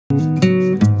At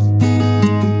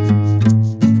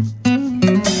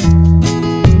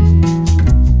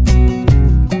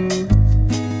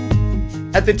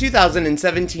the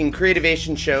 2017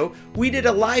 Creativation show, we did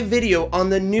a live video on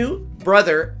the new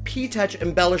Brother P-Touch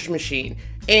Embellish machine,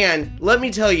 and let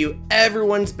me tell you,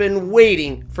 everyone's been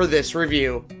waiting for this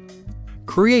review.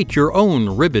 Create your own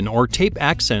ribbon or tape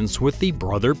accents with the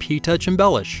Brother P-Touch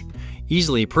Embellish.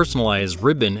 Easily personalize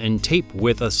ribbon and tape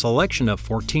with a selection of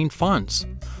 14 fonts,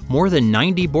 more than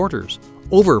 90 borders,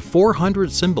 over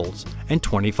 400 symbols, and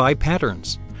 25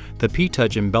 patterns. The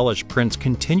P-Touch Embellish prints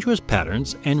continuous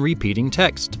patterns and repeating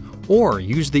text, or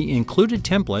use the included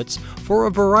templates for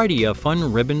a variety of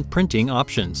fun ribbon printing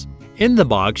options. In the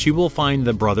box, you will find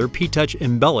the Brother P-Touch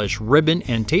Embellish ribbon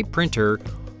and tape printer,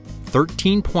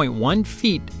 13.1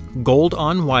 feet gold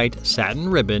on white satin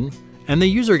ribbon, and the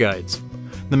user guides.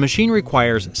 The machine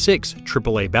requires 6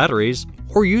 AAA batteries,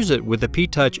 or use it with a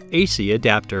P-Touch AC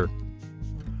adapter.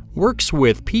 Works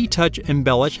with P-Touch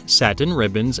Embellish satin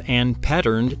ribbons and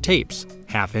patterned tapes,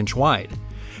 1/2 inch wide.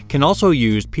 Can also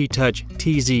use P-Touch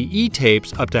TZE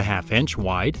tapes up to 1/2 inch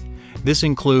wide. This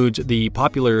includes the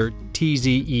popular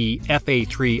TZE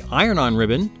FA3 iron-on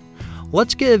ribbon.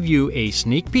 Let's give you a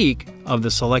sneak peek of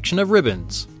the selection of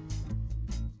ribbons.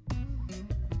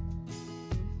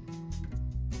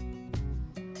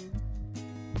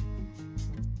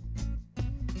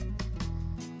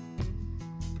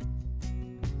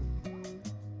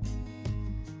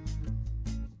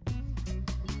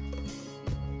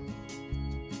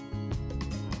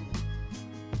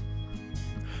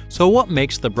 So what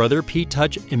makes the Brother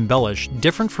P-Touch Embellish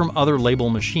different from other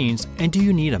label machines, and do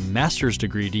you need a master's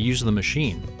degree to use the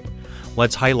machine?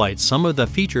 Let's highlight some of the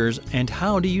features and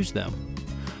how to use them.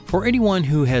 For anyone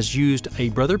who has used a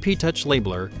Brother P-Touch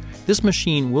labeler, this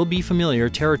machine will be familiar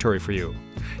territory for you.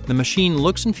 The machine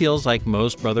looks and feels like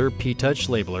most Brother P-Touch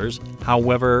labelers,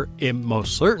 however, it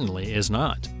most certainly is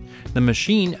not. The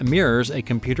machine mirrors a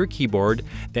computer keyboard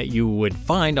that you would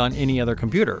find on any other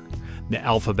computer. The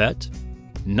alphabet,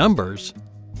 numbers,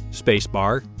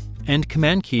 spacebar, and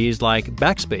command keys like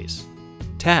backspace,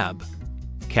 tab,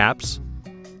 caps,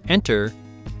 enter,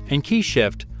 and key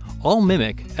shift all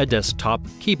mimic a desktop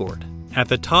keyboard. At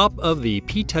the top of the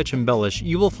P-Touch Embellish,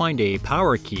 you will find a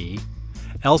power key,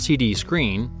 LCD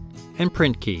screen, and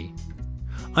print key.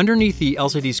 Underneath the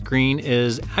LCD screen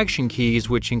is action keys,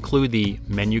 which include the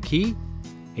menu key,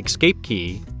 escape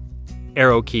key,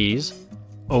 arrow keys,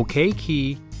 OK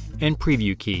key, and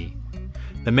preview key.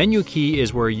 The menu key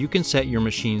is where you can set your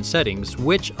machine settings,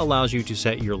 which allows you to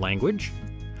set your language,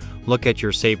 look at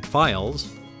your saved files,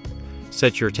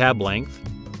 set your tab length,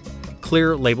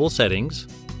 clear label settings,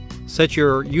 set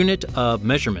your unit of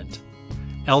measurement,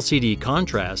 LCD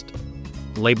contrast,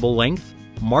 label length,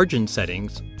 margin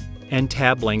settings, and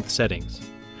tab length settings.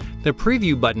 The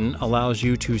preview button allows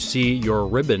you to see your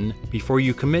ribbon before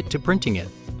you commit to printing it.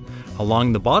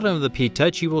 Along the bottom of the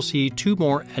P-Touch, you will see 2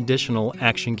 more additional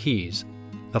action keys.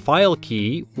 The file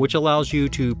key, which allows you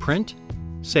to print,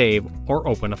 save, or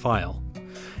open a file,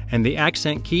 and the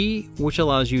accent key, which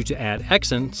allows you to add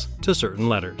accents to certain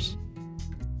letters.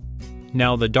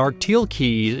 Now, the dark teal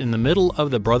key in the middle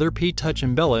of the Brother P-Touch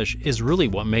Embellish is really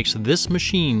what makes this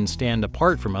machine stand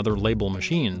apart from other label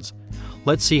machines.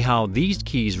 Let's see how these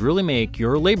keys really make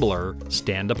your labeler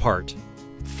stand apart.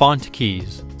 Font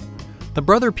keys. The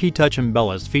Brother P-Touch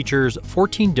Embellish features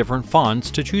 14 different fonts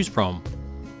to choose from.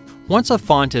 Once a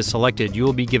font is selected, you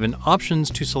will be given options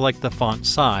to select the font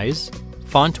size,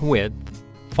 font width,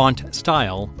 font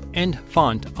style, and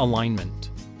font alignment.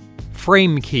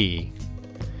 Frame key.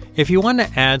 If you want to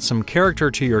add some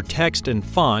character to your text and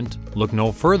font, look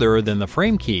no further than the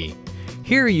frame key.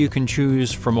 Here you can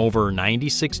choose from over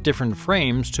 96 different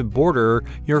frames to border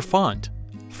your font,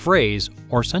 phrase,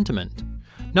 or sentiment.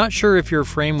 Not sure if your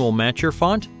frame will match your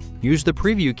font? Use the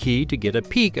preview key to get a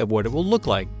peek of what it will look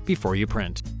like before you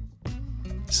print.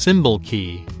 Symbol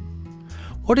key.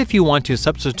 What if you want to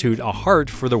substitute a heart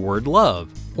for the word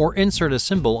love, or insert a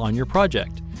symbol on your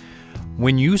project?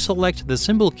 When you select the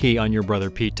symbol key on your Brother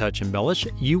P-Touch Embellish,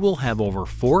 you will have over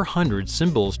 400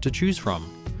 symbols to choose from.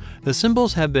 The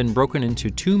symbols have been broken into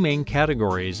 2 main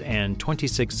categories and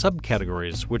 26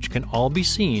 subcategories, which can all be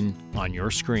seen on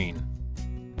your screen.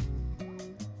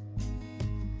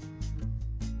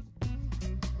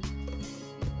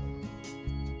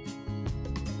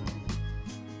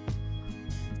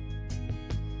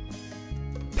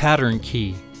 Pattern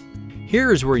key.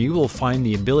 Here is where you will find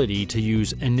the ability to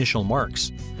use initial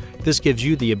marks. This gives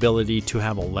you the ability to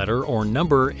have a letter or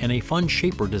number in a fun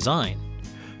shape or design.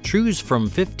 Choose from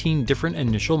 15 different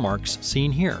initial marks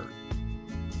seen here.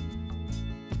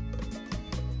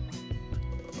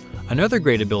 Another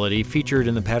great ability featured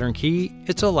in the pattern key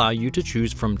is to allow you to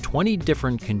choose from 20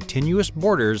 different continuous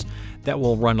borders that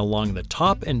will run along the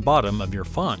top and bottom of your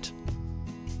font.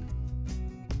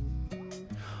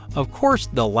 Of course,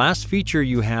 the last feature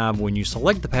you have when you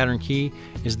select the pattern key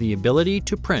is the ability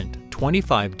to print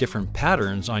 25 different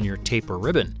patterns on your tape or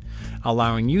ribbon,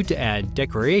 allowing you to add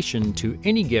decoration to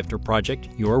any gift or project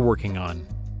you're working on.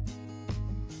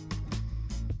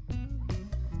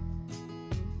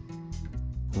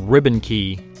 Ribbon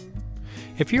key.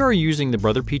 If you are using the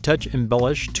Brother P-Touch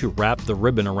Embellish to wrap the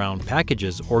ribbon around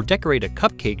packages or decorate a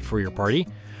cupcake for your party,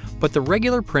 but the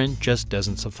regular print just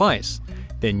doesn't suffice,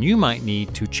 then you might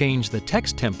need to change the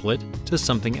text template to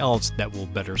something else that will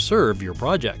better serve your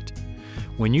project.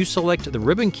 When you select the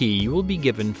ribbon key, you will be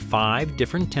given 5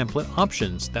 different template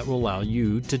options that will allow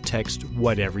you to text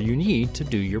whatever you need to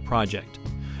do your project.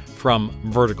 From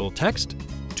vertical text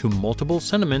to multiple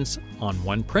sentiments on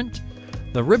one print,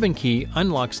 the ribbon key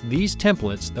unlocks these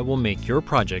templates that will make your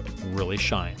project really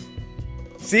shine.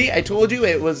 See, I told you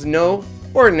it was no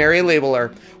ordinary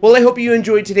labeler. Well, I hope you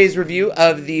enjoyed today's review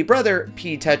of the Brother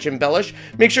P-Touch Embellish.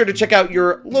 Make sure to check out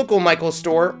your local Michaels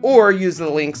store or use the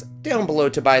links down below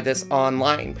to buy this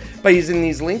online. By using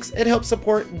these links, it helps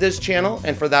support this channel,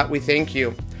 and for that we thank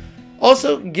you.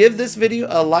 Also, give this video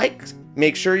a like,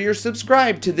 make sure you're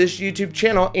subscribed to this YouTube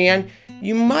channel, and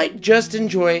you might just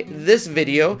enjoy this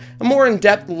video, a more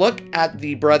in-depth look at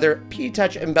the Brother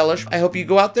P-Touch Embellish. I hope you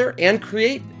go out there and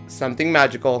create something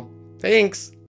magical. Thanks!